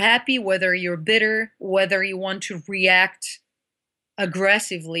 Whether you're happy, whether you're bitter, whether you want to react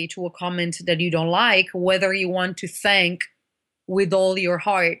aggressively to a comment that you don't like, whether you want to thank with all your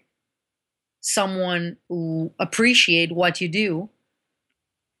heart someone who appreciate what you do.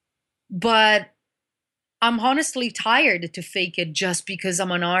 But I'm honestly tired to fake it just because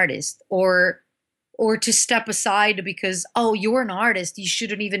I'm an artist, or to step aside because, oh, you're an artist, you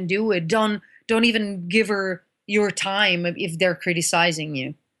shouldn't even do it. Don't even give her your time if they're criticizing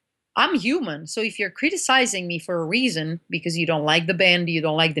you. I'm human, so if you're criticizing me for a reason, because you don't like the band, you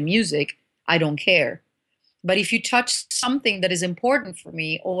don't like the music, I don't care. But if you touch something that is important for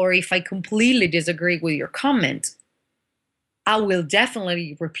me, or if I completely disagree with your comment, I will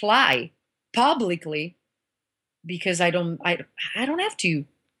definitely reply publicly, because I don't have to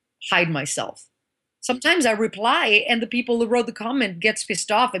hide myself. Sometimes I reply and the people who wrote the comment gets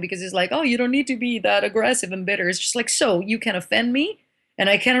pissed off because it's like, oh, you don't need to be that aggressive and bitter. It's just like, so you can offend me and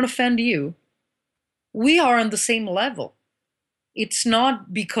I cannot offend you. We are on the same level. It's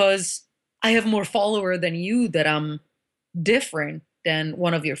not because I have more follower than you that I'm different than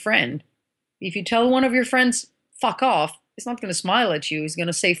one of your friend. If you tell one of your friends, fuck off, he's not going to smile at you. He's going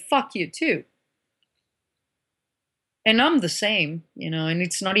to say, fuck you too. And I'm the same, and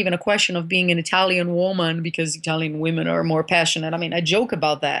it's not even a question of being an Italian woman because Italian women are more passionate. I mean, I joke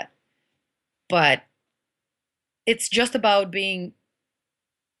about that, but it's just about being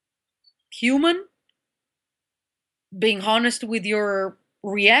human, being honest with your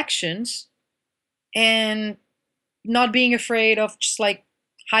reactions, and not being afraid of just like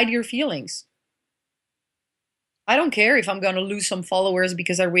hide your feelings. I don't care if I'm going to lose some followers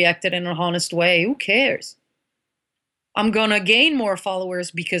because I reacted in an honest way. Who cares? I'm going to gain more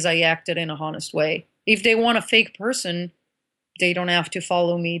followers because I acted in a honest way. If they want a fake person, they don't have to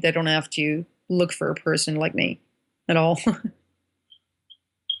follow me. They don't have to look for a person like me at all. I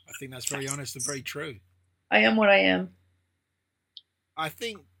think that's very honest and very true. I am what I am. I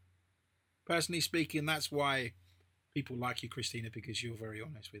think, personally speaking, that's why people like you, Christina, because you're very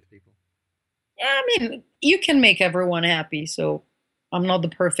honest with people. Yeah, I mean, you can make everyone happy, so I'm not the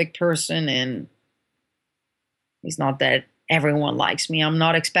perfect person, and it's not that everyone likes me. I'm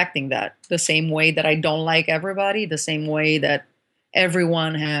not expecting that. The same way that I don't like everybody, the same way that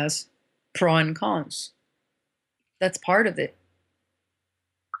everyone has pro and cons. That's part of it.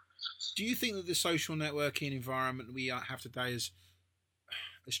 Do you think that the social networking environment we have today has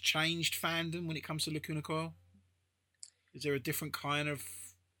changed fandom when it comes to Lacuna Coil? Is there a different kind of,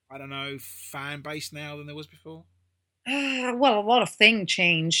 I don't know, fan base now than there was before? Well, a lot of things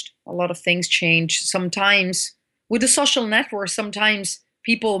changed. Sometimes with the social network, sometimes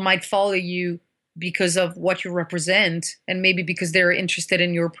people might follow you because of what you represent, and maybe because they're interested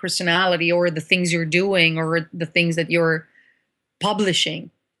in your personality or the things you're doing or the things that you're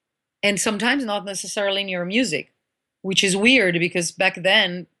publishing. And sometimes not necessarily in your music, which is weird because back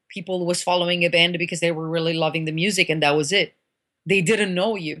then people was following a band because they were really loving the music and that was it. They didn't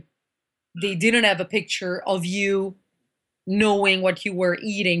know you. They didn't have a picture of you knowing what you were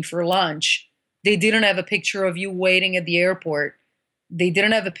eating for lunch. They didn't have a picture of you waiting at the airport. They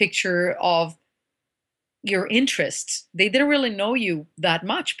didn't have a picture of your interests. They didn't really know you that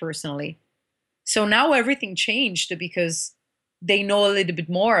much personally. So now everything changed because they know a little bit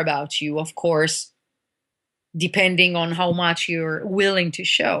more about you, of course, depending on how much you're willing to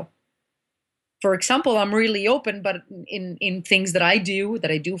show. For example, I'm really open, but in things that I do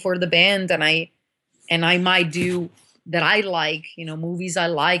for the band, and I might do that I like, movies I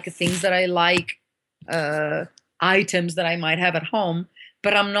like, things that I like, items that I might have at home,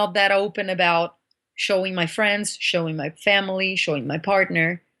 but I'm not that open about showing my friends, showing my family, showing my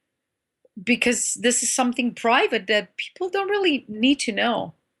partner, because this is something private that people don't really need to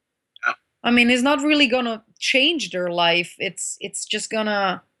know. I mean, it's not really gonna change their life. It's just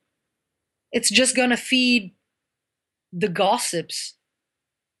gonna feed the gossips,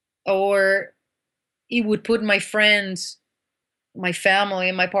 or it would put my friends, my family,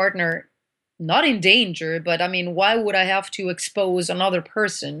 and my partner not in danger. But I mean, why would I have to expose another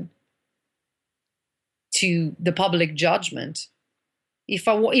person to the public judgment? If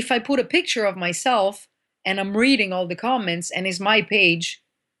I put a picture of myself and I'm reading all the comments and it's my page,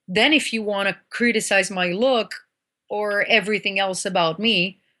 then if you want to criticize my look or everything else about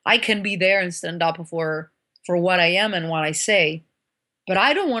me, I can be there and stand up for what I am and what I say. But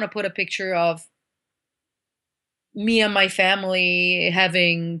I don't want to put a picture of me and my family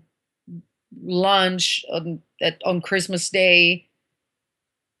having lunch on Christmas Day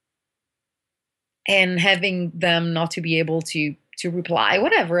and having them not to be able to reply,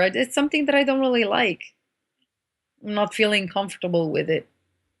 whatever. It's something that I don't really like. I'm not feeling comfortable with it.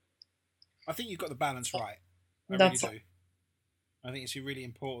 I think you've got the balance right. I really do. I think it's really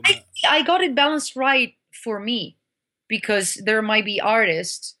important that I got it balanced right for me, because there might be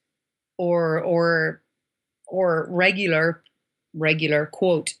artists or regular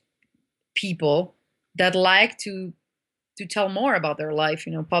quote people that like to tell more about their life,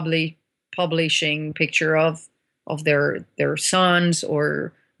 publishing picture of their sons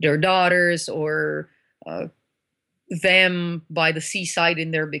or their daughters, or them by the seaside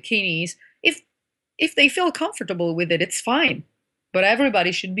in their bikinis. If they feel comfortable with it, it's fine. But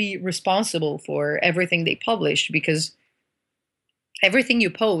everybody should be responsible for everything they publish, because everything you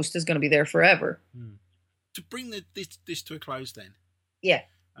post is going to be there forever. To bring this to a close then. Yeah.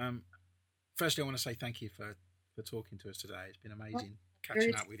 Firstly, I want to say thank you for talking to us today. It's been amazing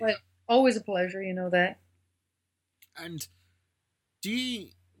catching up with you. Always a pleasure, you know that. And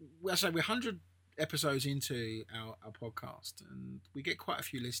we're 100 episodes into our podcast, and we get quite a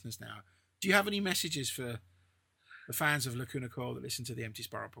few listeners now. Do you have any messages for the fans of Lacuna Coil that listen to the Empty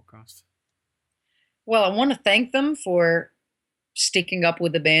Spiral podcast? Well, I want to thank them for sticking up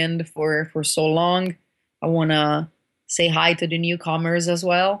with the band for so long. I want to say hi to the newcomers as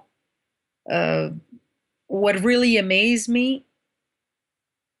well. What really amazes me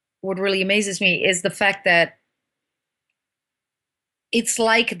is the fact that it's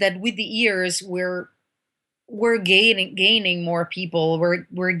like that with the years we're gaining more people.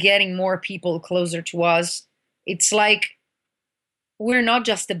 We're getting more people closer to us. It's like we're not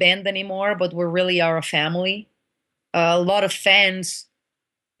just a band anymore, but we're really a family. A lot of fans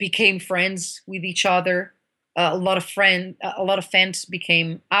became friends with each other. A lot of fans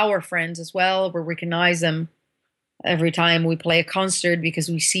became our friends as well. We recognize them every time we play a concert because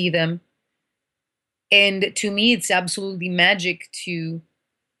we see them. And to me, it's absolutely magic to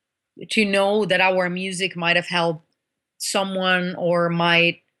know that our music might have helped someone or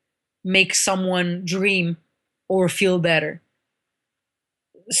might make someone dream or feel better.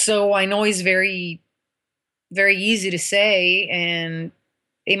 So I know it's very, very easy to say, and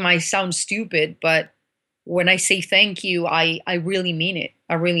it might sound stupid, but when I say thank you, I really mean it.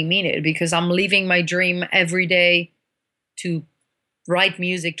 I really mean it, because I'm living my dream every day to write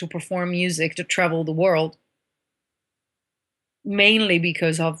music, to perform music, to travel the world. Mainly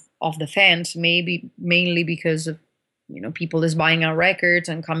because of the fans, mainly because of people is buying our records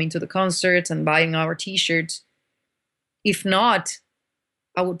and coming to the concerts and buying our t-shirts. If not,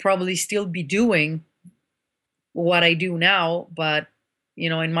 I would probably still be doing what I do now, but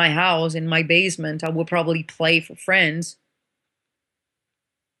in my house, in my basement, I would probably play for friends,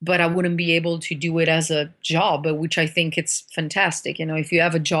 but I wouldn't be able to do it as a job, which I think it's fantastic. If you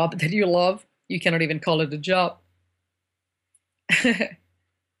have a job that you love, you cannot even call it a job. I'm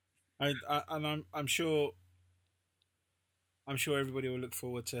sure everybody will look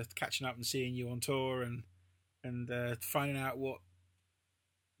forward to catching up and seeing you on tour and finding out what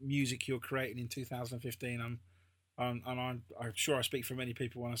music you're creating in 2015. I'm sure I speak for many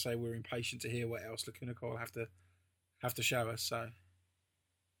people when I say we're impatient to hear what else Lacuna Coil have to show us. So,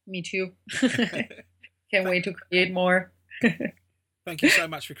 me too. Can't wait to create more. Thank you so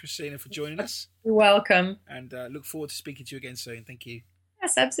much for Christina for joining us. You're welcome. And look forward to speaking to you again soon. Thank you.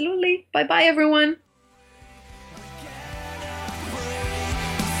 Yes, absolutely. Bye-bye, everyone.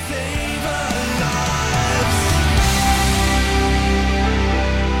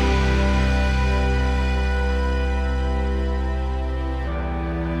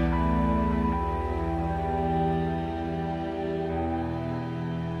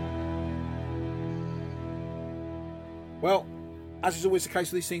 Well, as is always the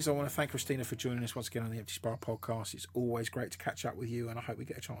case with these things, I want to thank Christina for joining us once again on the Empty Spiral podcast. It's always great to catch up with you, and I hope we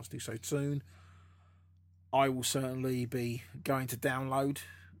get a chance to do so soon. I will certainly be going to download.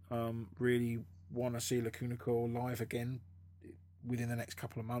 Really want to see Lacuna Coil live again within the next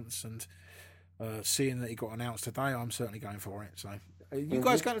couple of months, and seeing that it got announced today, I'm certainly going for it. So, are you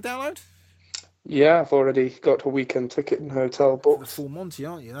guys going to download? Yeah, I've already got a weekend ticket and hotel booked. For the full Monty,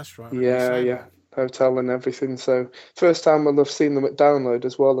 aren't you? That's right. Yeah. Hotel and everything. So first time I'll have seen them at Download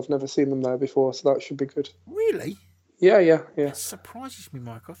as well. I've never seen them there before, so that should be good. Really? Yeah. That surprises me,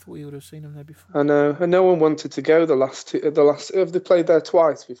 Mike. I thought you would have seen them there before. I know. And no one wanted to go the last. Have they played there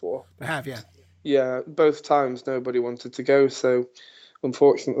twice before? They have, yeah. Yeah, both times nobody wanted to go, so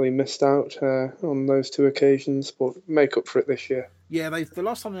unfortunately missed out on those two occasions, but make up for it this year. Yeah, the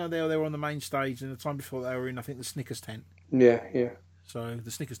last time they were on the main stage, and the time before they were in, I think, the Snickers tent. Yeah. So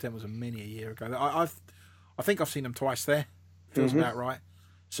the Snickers tent was many a year ago. I think I've seen them twice there. Feels about right.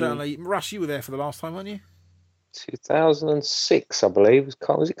 Certainly, Russ, you were there for the last time, weren't you? 2006, I believe. Was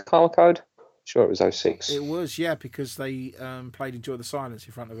it Karma Code? Sure, it was 06. It was, yeah, because they played Enjoy the Silence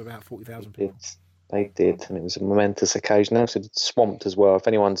in front of about 40,000 people. They did, and it was a momentous occasion. Also, Swamped as well. If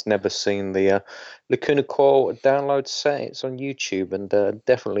anyone's never seen the Lacuna Coil download set, it's on YouTube, and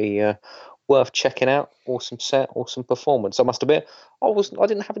definitely worth checking out. Awesome set, awesome performance. I must admit, I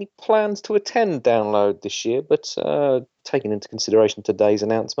didn't have any plans to attend download this year, but taking into consideration today's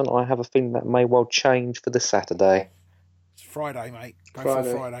announcement, I have a feeling that may well change for the Saturday. It's Friday, mate. Go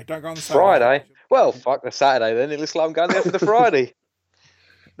Friday. for Friday. Don't go on the Saturday. Friday? Well, fuck the Saturday then. It looks like I'm going there for the Friday.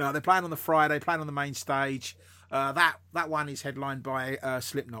 No, they're playing on the Friday, playing on the main stage. That one is headlined by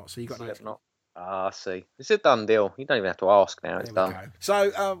Slipknot, so you got Slipknot. I see. It's a done deal. You don't even have to ask now. It's done. Go.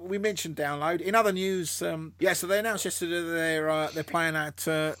 So we mentioned download. In other news, so they announced yesterday that they're playing at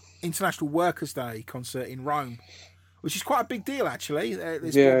International Workers' Day concert in Rome, which is quite a big deal actually.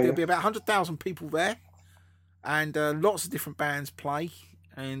 There'll be about 100,000 people there, and lots of different bands play.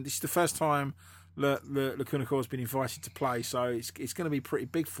 And this is the first time Lacuna Coil has been invited to play, so it's going to be pretty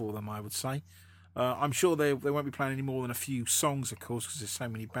big for them, I would say. I'm sure they won't be playing any more than a few songs, of course, because there's so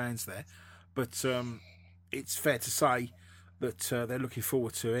many bands there. But it's fair to say that they're looking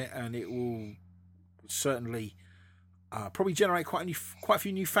forward to it, and it will certainly probably generate quite a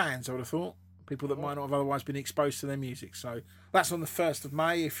few new fans, I would have thought. People that might not have otherwise been exposed to their music. So that's on the 1st of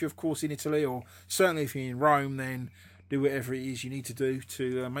May. If you're, of course, in Italy, or certainly if you're in Rome, then do whatever it is you need to do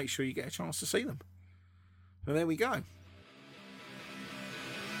to make sure you get a chance to see them. So there we go.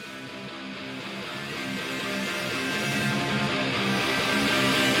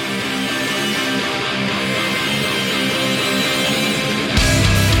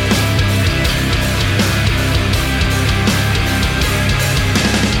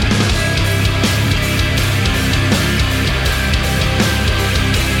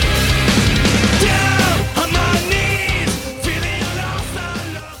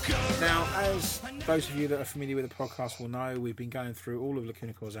 Those of you that are familiar with the podcast will know we've been going through all of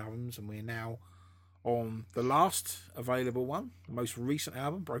Lacuna Coil's albums, and we're now on the last available one, the most recent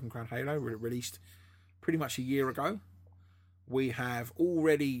album, Broken Crown Halo, released pretty much a year ago. We have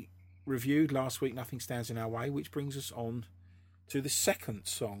already reviewed last week Nothing Stands in Our Way, which brings us on to the second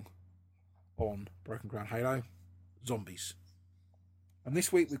song on Broken Crown Halo, Zombies. And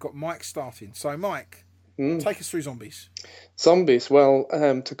this week we've got Mike starting. So Mike, take us through Zombies. Zombies, well,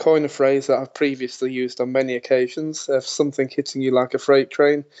 to coin a phrase that I've previously used on many occasions, something hitting you like a freight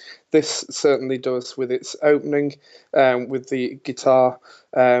train, this certainly does with its opening, with the guitar,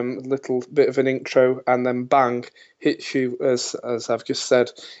 little bit of an intro, and then bang, hits you as I've just said.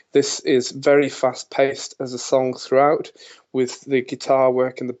 This is very fast-paced as a song throughout, with the guitar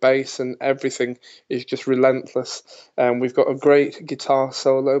work and the bass, and everything is just relentless. We've got a great guitar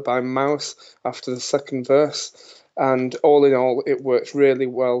solo by Mouse after the second verse, and all in all, it works really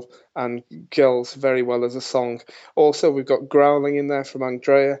well and gels very well as a song. Also, we've got growling in there from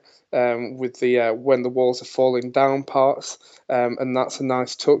Andrea, with the When the Walls Are Falling Down parts, and that's a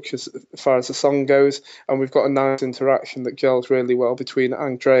nice touch as far as the song goes. And we've got a nice interaction that gels really well between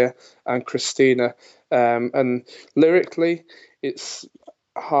Andrea and Christina. And lyrically, it's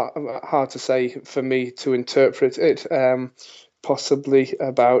hard to say for me to interpret it. Possibly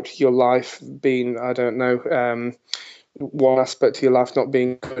about your life being, I don't know, one aspect of your life not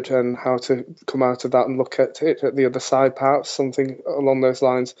being good, and how to come out of that and look at it at the other side, perhaps something along those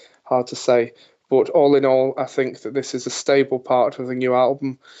lines. Hard to say. But all in all, I think that this is a stable part of the new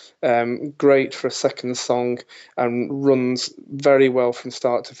album. Great for a second song, and runs very well from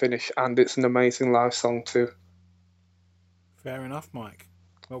start to finish, and it's an amazing live song too. Fair enough, Mike.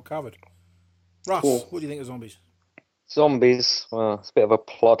 Well covered. Russ, Cool. What do you think of Zombies? Zombies, well, it's a bit of a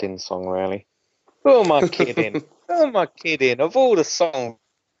plodding song, really. Who am I kidding? Who am I kidding? Of all the songs,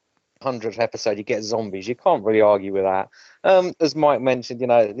 100th episode, you get Zombies. You can't really argue with that. As Mike mentioned,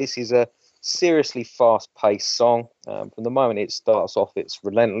 this is a seriously fast-paced song. From the moment it starts off, it's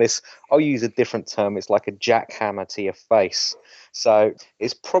relentless. I'll use a different term. It's like a jackhammer to your face. So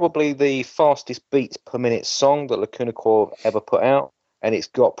it's probably the fastest beats per minute song that Lacuna Coil ever put out, and it's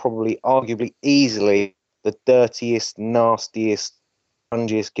got probably, arguably, easily the dirtiest, nastiest,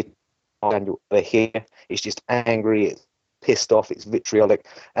 grungiest guitar you'll ever hear. It's just angry, it's pissed off, it's vitriolic,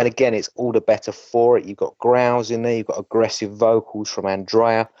 and again, it's all the better for it. You've got growls in there, you've got aggressive vocals from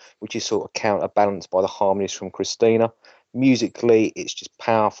Andrea, which is sort of counterbalanced by the harmonies from Christina. Musically, it's just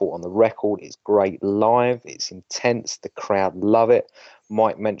powerful on the record. It's great live. It's intense. The crowd love it.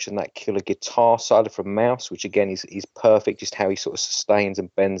 Mike mentioned that killer guitar solo from Mouse, which again is perfect, just how he sort of sustains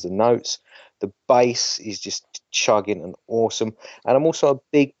and bends the notes. The bass is just chugging and awesome. And I'm also a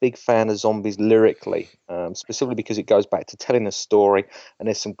big, big fan of Zombies lyrically, specifically because it goes back to telling a story, and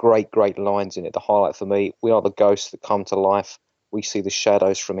there's some great, great lines in it. The highlight for me, we are the ghosts that come to life. We see the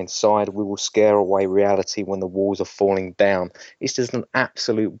shadows from inside. We will scare away reality when the walls are falling down. It's just an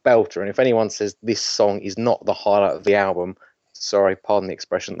absolute belter. And if anyone says this song is not the highlight of the album, sorry, pardon the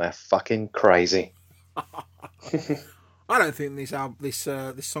expression, they're fucking crazy. I don't think this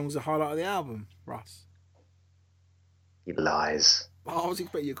song's the highlight of the album, Russ. He lies. I was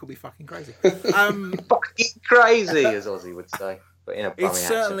expecting you could be fucking crazy. Fucking crazy, as Ozzy would say. But in a bummy It's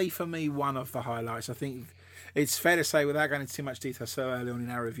certainly accent. for me one of the highlights. I think it's fair to say, without going into too much detail so early on in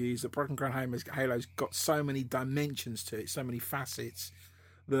our reviews, that Broken Crown Halo's got so many dimensions to it, so many facets,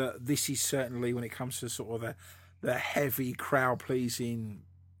 that this is certainly, when it comes to sort of the heavy, crowd-pleasing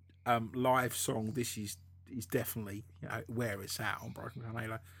live song, this is definitely, you know, where it's at on Broken Crown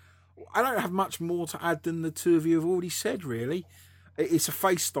Halo. I don't have much more to add than the two of you have already said, really. It's a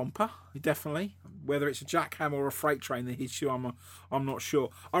face stomper, definitely. Whether it's a jackhammer or a freight train that hits you, I'm not sure.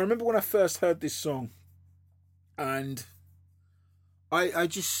 I remember when I first heard this song, and I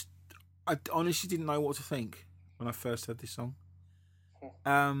honestly didn't know what to think when I first heard this song.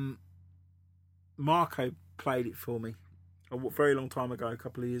 Marco played it for me a very long time ago, a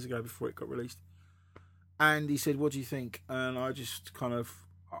couple of years ago, before it got released, and he said, "What do you think?" And I just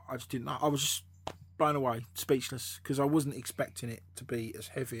didn't know. I was just blown away, speechless, because I wasn't expecting it to be as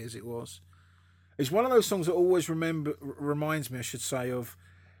heavy as it was. It's one of those songs that always reminds me, I should say, of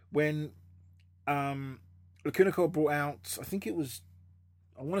when Lacuna Coil brought out, I think it was,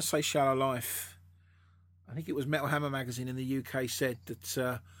 I want to say Shallow Life. I think it was Metal Hammer magazine in the UK said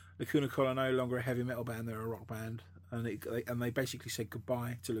that Lacuna Coil are no longer a heavy metal band, they're a rock band, and they basically said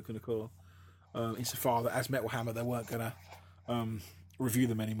goodbye to Lacuna Coil, insofar that as Metal Hammer they weren't going to review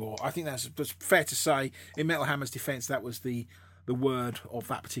them anymore. I think that's fair to say. In Metal Hammer's defence, that was the word of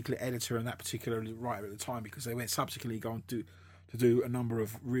that particular editor and that particular writer at the time, because they went subsequently going to do a number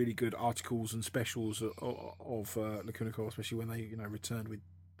of really good articles and specials of Lacuna Coil, especially when they returned with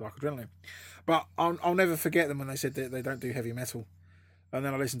Dark Adrenaline. But I'll never forget them when they said that they don't do heavy metal. And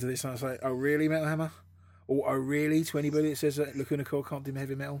then I listened to this and I was like, oh really, Metal Hammer? Or oh really, to anybody that says that Lacuna Coil can't do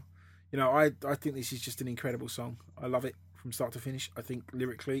heavy metal? I think this is just an incredible song. I love it from start to finish. I think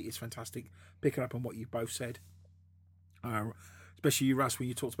lyrically it's fantastic. Picking up on what you both said, especially you, Russ, when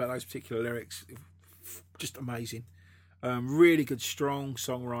you talked about those particular lyrics, just amazing. Really good, strong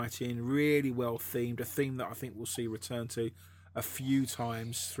songwriting, really well themed. A theme that I think we'll see return to a few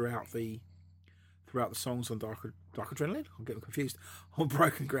times throughout the songs on Dark Adrenaline. I'm getting confused. On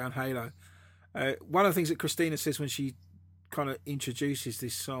Broken Ground Halo. One of the things that Christina says when she kind of introduces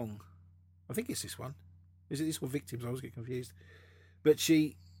this song, I think it's this one. Is it this one, Victims? I always get confused. But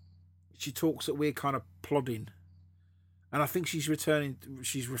she talks that we're kind of plodding. And I think she's referring,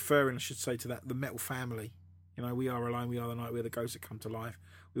 I should say, to the metal family. We are alone, we are the night, we're the ghosts that come to life.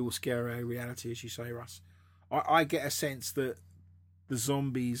 We will scare away reality, as you say, Russ. I get a sense that the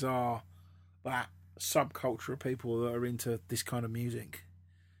Zombies are that subculture of people that are into this kind of music.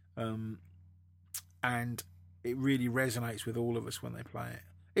 And it really resonates with all of us when they play it.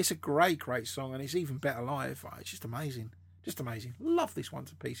 It's a great, great song, and it's even better live. It's just amazing. Just amazing. Love this one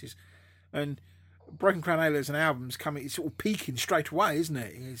to pieces. And Broken Crown Halo as an album's coming, it's sort of peaking straight away, isn't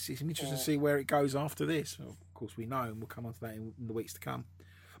it? It's interesting to see where it goes after this. Well, of course, we know, and we'll come on to that in the weeks to come.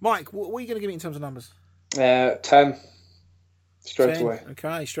 Mike, what are you going to give it in terms of numbers? 10. Straight 10. away.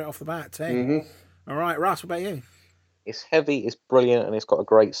 Okay, straight off the bat, 10. Mm-hmm. All right, Russ, what about you? It's heavy, it's brilliant, and it's got a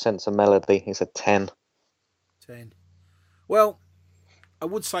great sense of melody. It's a 10. 10. Well, I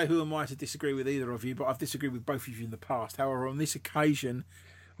would say who am I to disagree with either of you, but I've disagreed with both of you in the past. However, on this occasion,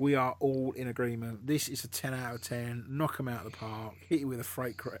 we are all in agreement. This is a 10 out of 10. Knock them out of the park. Hit you with a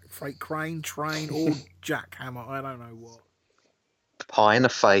freight crane, train, or jackhammer. I don't know what. Pie in the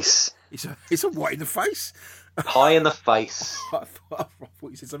face. It's a what in the face? Pie in the face. I thought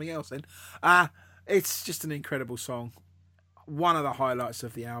you said something else then. It's just an incredible song. One of the highlights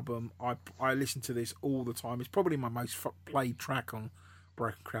of the album. I listen to this all the time. It's probably my most played track on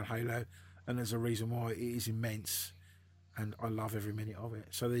Broken Crown Halo, and there's a reason why. It is immense, and I love every minute of it.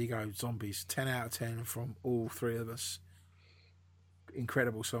 So there you go, Zombies, 10 out of 10 from all three of us.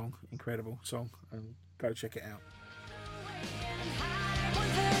 Incredible song, and go check it out.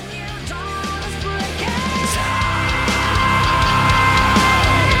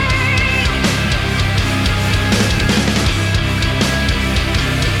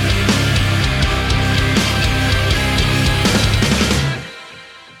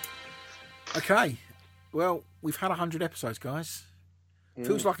 Okay, well, we've had 100 episodes, guys.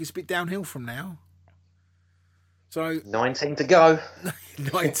 Feels like it's a bit downhill from now. So 19 to go.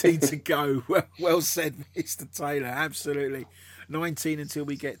 19 to go. Well said, Mr. Taylor. Absolutely. 19 until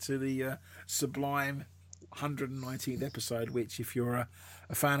we get to the sublime 119th episode, which if you're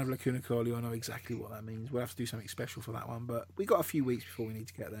a fan of Lacuna Coil, you'll know exactly what that means. We'll have to do something special for that one, but we got a few weeks before we need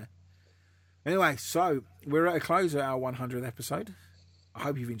to get there. Anyway, so we're at a close of our 100th episode. I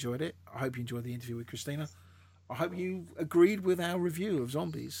hope you've enjoyed it. I hope you enjoyed the interview with Christina. I hope you agreed with our review of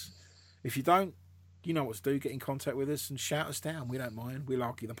Zombies. If you don't, you know what to do. Get in contact with us and shout us down. We don't mind. We'll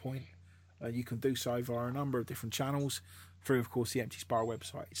argue the point. You can do so via a number of different channels through, of course, the Empty Spiral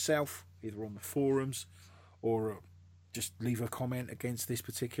website itself, either on the forums or just leave a comment against this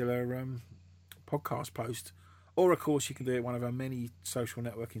particular podcast post. Or, of course, you can do it one of our many social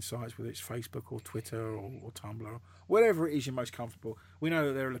networking sites, whether it's Facebook or Twitter or Tumblr, or whatever it is you're most comfortable. We know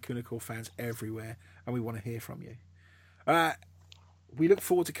that there are Lacuna Coil fans everywhere, and we want to hear from you. We look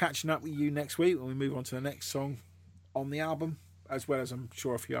forward to catching up with you next week when we move on to the next song on the album, as well as, I'm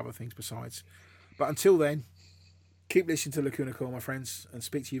sure, a few other things besides. But until then, keep listening to Lacuna Coil, my friends, and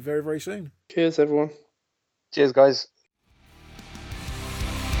speak to you very, very soon. Cheers, everyone. Cheers, guys.